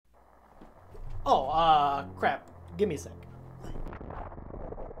Oh, crap. Give me a sec.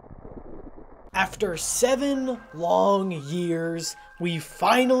 After 7 long years, we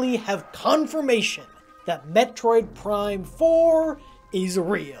finally have confirmation that Metroid Prime 4 is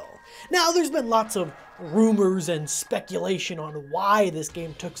real. Now, there's been lots of rumors and speculation on why this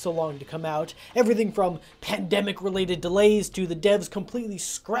game took so long to come out. Everything from pandemic-related delays to the devs completely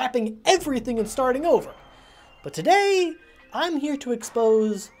scrapping everything and starting over. But today, I'm here to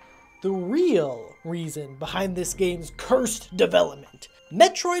expose the real reason behind this game's cursed development.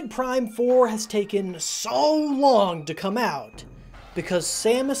 Metroid Prime 4 has taken so long to come out because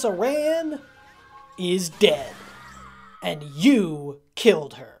Samus Aran is dead. And you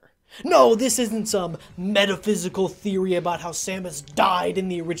killed her. No, this isn't some metaphysical theory about how Samus died in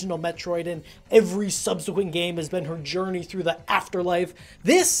the original Metroid and every subsequent game has been her journey through the afterlife.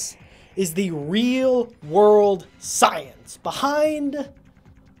 This is the real world science behind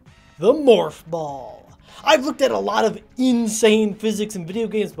the Morph Ball. I've looked at a lot of insane physics in video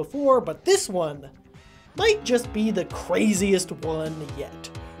games before, but this one might just be the craziest one yet.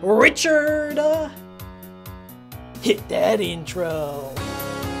 Richard, hit that intro.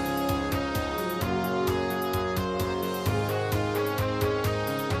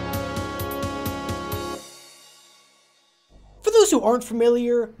 For those who aren't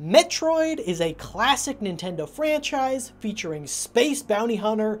familiar, Metroid is a classic Nintendo franchise featuring space bounty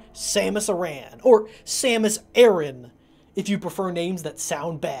hunter Samus Aran, or Samus Aran, if you prefer names that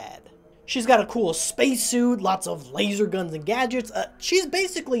sound bad. She's got a cool spacesuit, lots of laser guns and gadgets. She's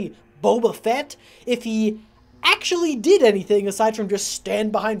basically Boba Fett if he actually did anything aside from just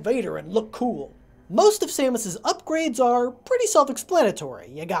stand behind Vader and look cool. Most of Samus's upgrades are pretty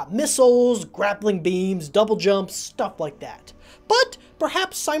self-explanatory. You got missiles, grappling beams, double jumps, stuff like that. But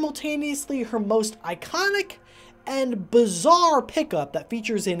perhaps simultaneously her most iconic and bizarre pickup that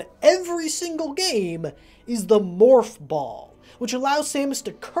features in every single game is the Morph Ball, which allows Samus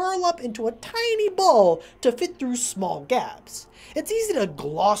to curl up into a tiny ball to fit through small gaps. It's easy to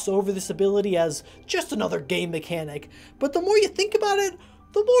gloss over this ability as just another game mechanic, but the more you think about it,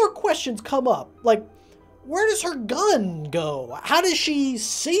 the more questions come up, like, where does her gun go? How does she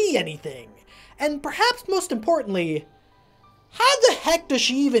see anything? And perhaps most importantly, how the heck does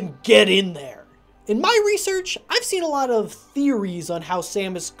she even get in there? In my research, I've seen a lot of theories on how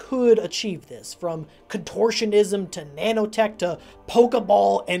Samus could achieve this, from contortionism to nanotech to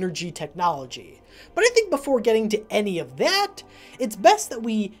Pokeball energy technology. But I think before getting to any of that, it's best that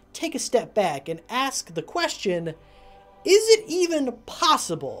we take a step back and ask the question, is it even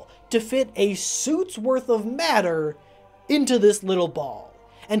possible to fit a suit's worth of matter into this little ball?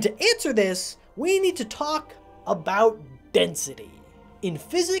 And to answer this, we need to talk about density. In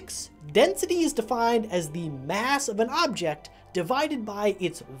physics, density is defined as the mass of an object divided by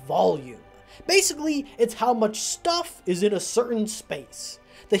its volume. Basically, it's how much stuff is in a certain space.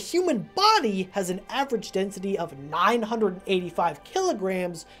 The human body has an average density of 985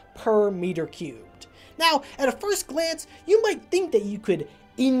 kilograms per meter cubed. Now, at a first glance, you might think that you could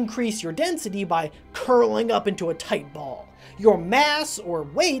increase your density by curling up into a tight ball. Your mass or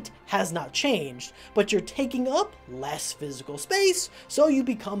weight has not changed, but you're taking up less physical space, so you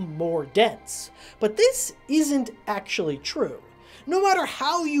become more dense. But this isn't actually true. No matter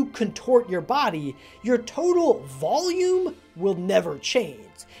how you contort your body, your total volume will never change.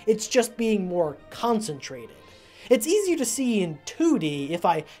 It's just being more concentrated. It's easier to see in 2D. If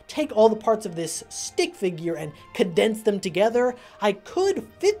I take all the parts of this stick figure and condense them together, I could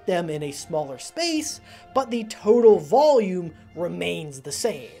fit them in a smaller space, but the total volume remains the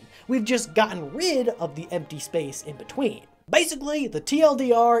same. We've just gotten rid of the empty space in between. Basically, the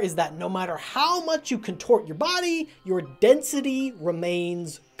TLDR is that no matter how much you contort your body, your density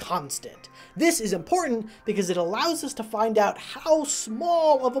remains constant. This is important because it allows us to find out how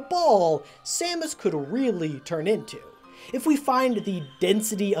small of a ball Samus could really turn into. If we find the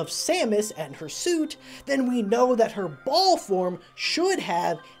density of Samus and her suit, then we know that her ball form should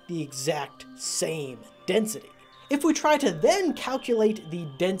have the exact same density. If we try to then calculate the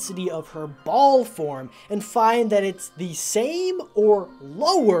density of her ball form and find that it's the same or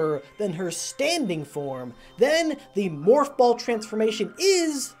lower than her standing form, then the Morph Ball transformation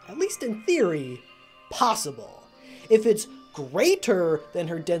is, at least in theory, possible. If it's greater than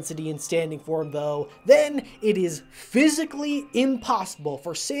her density and standing form though, then it is physically impossible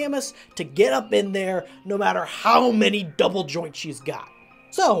for Samus to get up in there no matter how many double joints she's got.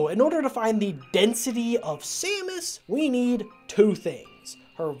 So, in order to find the density of Samus, we need two things: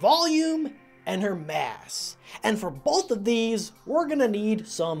 her volume and her mass. And for both of these, we're gonna need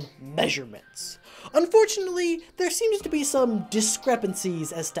some measurements. Unfortunately, there seems to be some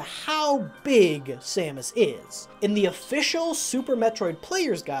discrepancies as to how big Samus is. In the official Super Metroid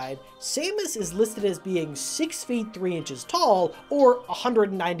Player's Guide, Samus is listed as being 6 feet 3 inches tall, or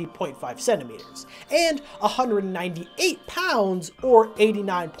 190.5 centimeters, and 198 pounds, or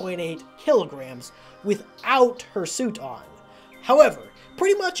 89.8 kilograms, without her suit on. However,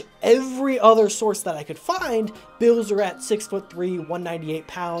 pretty much every other source that I could find bills her at 6'3", 198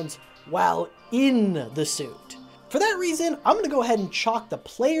 pounds, while in the suit. For that reason, I'm going to go ahead and chalk the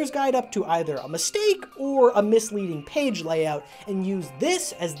player's guide up to either a mistake or a misleading page layout and use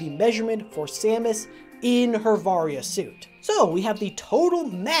this as the measurement for Samus in her Varia suit. So we have the total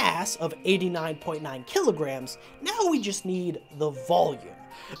mass of 89.9 kilograms, now we just need the volume.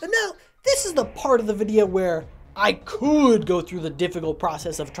 And now, this is the part of the video where I could go through the difficult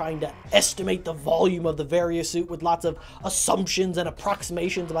process of trying to estimate the volume of the Varia suit with lots of assumptions and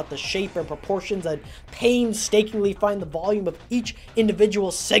approximations about the shape and proportions and painstakingly find the volume of each individual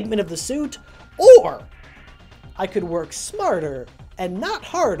segment of the suit, or I could work smarter and not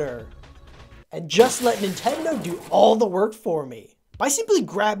harder and just let Nintendo do all the work for me. By simply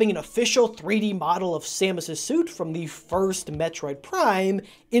grabbing an official 3D model of Samus' suit from the first Metroid Prime,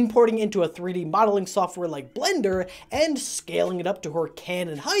 importing it into a 3D modeling software like Blender, and scaling it up to her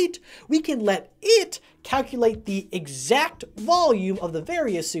canon height, we can let it calculate the exact volume of the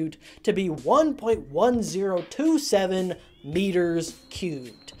Varia suit to be 1.1027 meters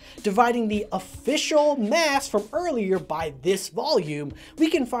cubed. Dividing the official mass from earlier by this volume, we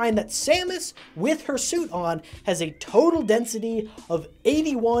can find that Samus, with her suit on, has a total density of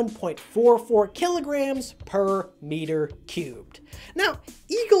 81.44 kilograms per meter cubed. Now,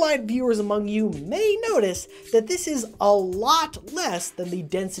 eagle-eyed viewers among you may notice that this is a lot less than the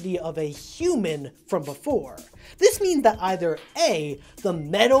density of a human from before. This means that either A, the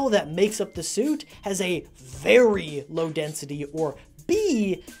metal that makes up the suit has a very low density, or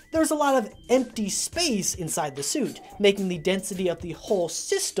B, there's a lot of empty space inside the suit, making the density of the whole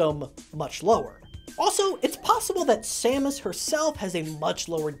system much lower. Also, it's possible that Samus herself has a much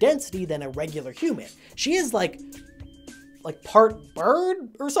lower density than a regular human. She is like part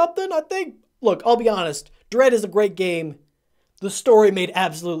bird or something, I think? Look, I'll be honest, Dread is a great game. The story made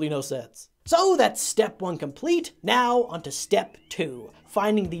absolutely no sense. So that's step 1 complete. Now onto step 2,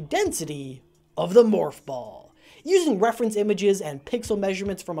 finding the density of the Morph Ball. Using reference images and pixel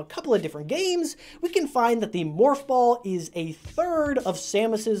measurements from a couple of different games, we can find that the Morph Ball is a third of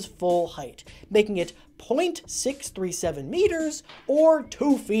Samus's full height, making it 0.637 meters, or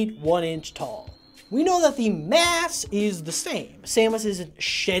 2 feet 1 inch tall. We know that the mass is the same. Samus isn't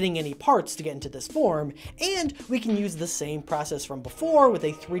shedding any parts to get into this form, and we can use the same process from before with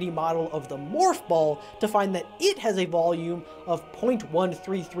a 3D model of the Morph Ball to find that it has a volume of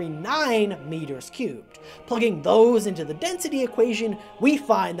 0.1339 meters cubed. Plugging those into the density equation, we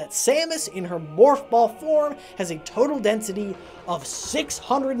find that Samus in her Morph Ball form has a total density of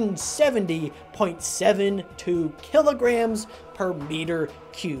 670.72 kilograms per meter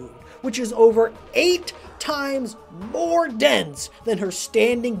cubed, which is over 8 times more dense than her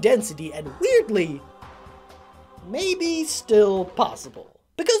standing density, and weirdly, maybe still possible.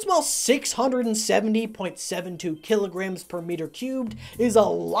 Because while 670.72 kilograms per meter cubed is a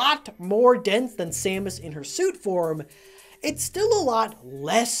lot more dense than Samus in her suit form, it's still a lot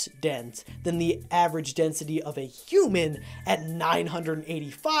less dense than the average density of a human at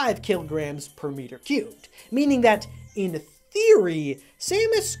 985 kilograms per meter cubed, meaning that in theory,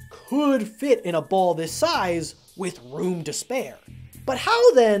 Samus could fit in a ball this size with room to spare. But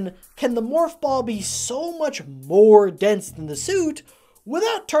how then can the Morph Ball be so much more dense than the suit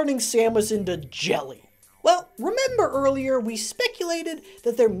without turning Samus into jelly? Well, remember earlier we speculated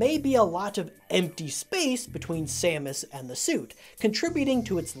that there may be a lot of empty space between Samus and the suit, contributing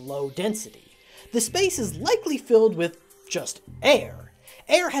to its low density. The space is likely filled with just air.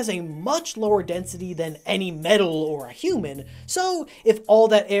 Air has a much lower density than any metal or a human, so if all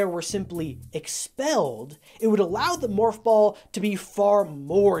that air were simply expelled, it would allow the Morph Ball to be far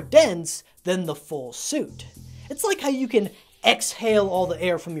more dense than the full suit. It's like how you can exhale all the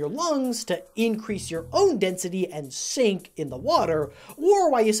air from your lungs to increase your own density and sink in the water, or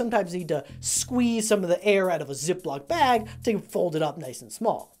why you sometimes need to squeeze some of the air out of a Ziploc bag to fold it up nice and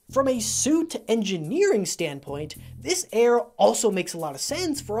small. From a suit engineering standpoint, this air also makes a lot of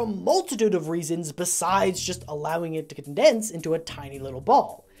sense for a multitude of reasons besides just allowing it to condense into a tiny little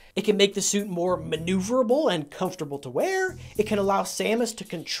ball. It can make the suit more maneuverable and comfortable to wear. It can allow Samus to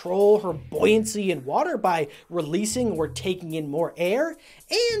control her buoyancy in water by releasing or taking in more air.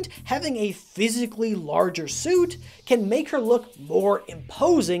 And having a physically larger suit can make her look more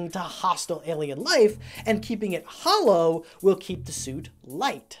imposing to hostile alien life, and keeping it hollow will keep the suit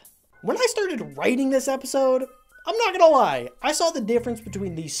light. When I started writing this episode, I'm not gonna lie, I saw the difference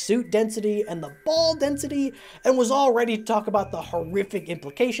between the suit density and the ball density and was all ready to talk about the horrific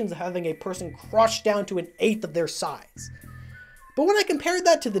implications of having a person crushed down to 1/8 of their size. But when I compared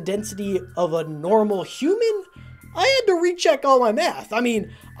that to the density of a normal human, I had to recheck all my math. I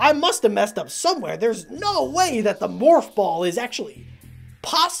mean, I must have messed up somewhere. There's no way that the morph ball is actually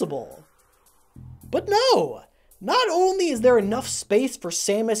possible. But no, not only is there enough space for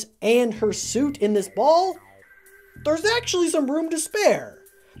Samus and her suit in this ball, there's actually some room to spare.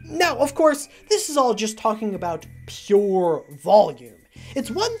 Now, of course, this is all just talking about pure volume. It's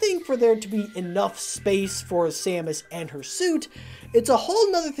one thing for there to be enough space for Samus and her suit. It's a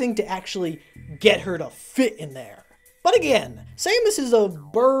whole nother thing to actually get her to fit in there. But again, Samus is a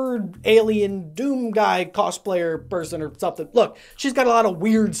bird, alien, Doom guy, cosplayer person or something. Look, she's got a lot of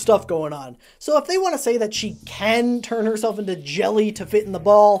weird stuff going on. So if they want to say that she can turn herself into jelly to fit in the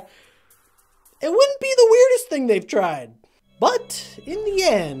ball, it wouldn't be the weirdest thing they've tried. But in the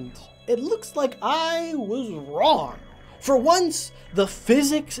end, it looks like I was wrong. For once, the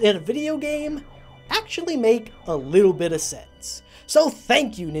physics in a video game actually make a little bit of sense. So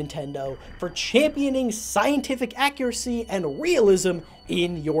thank you, Nintendo, for championing scientific accuracy and realism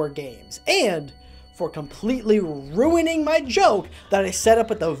in your games, and for completely ruining my joke that I set up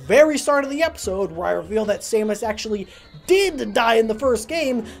at the very start of the episode where I revealed that Samus actually did die in the first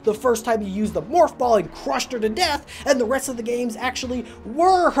game, the first time you used the morph ball and crushed her to death, and the rest of the games actually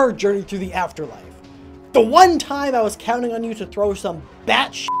were her journey through the afterlife. The one time I was counting on you to throw some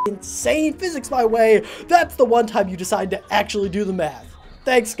batshit insane physics my way, that's the one time you decide to actually do the math.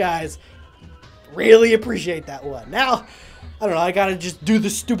 Thanks, guys. Really appreciate that one. Now, I don't know, I gotta just do the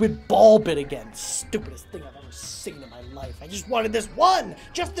stupid ball bit again. Stupidest thing I've ever seen in my life. I just wanted this one,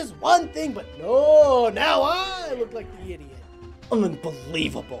 just this one thing, but no, now I look like the idiot.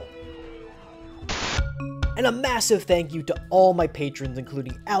 Unbelievable. And a massive thank you to all my patrons,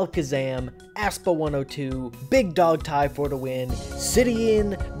 including Alakazam, Aspa102, Big Dog Tie for the win,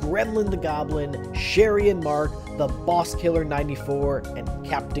 Sidian, Gremlin the Goblin, Sherry and Mark, the Boss Killer 94, and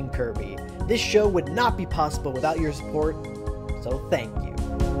Captain Kirby. This show would not be possible without your support, so thank you.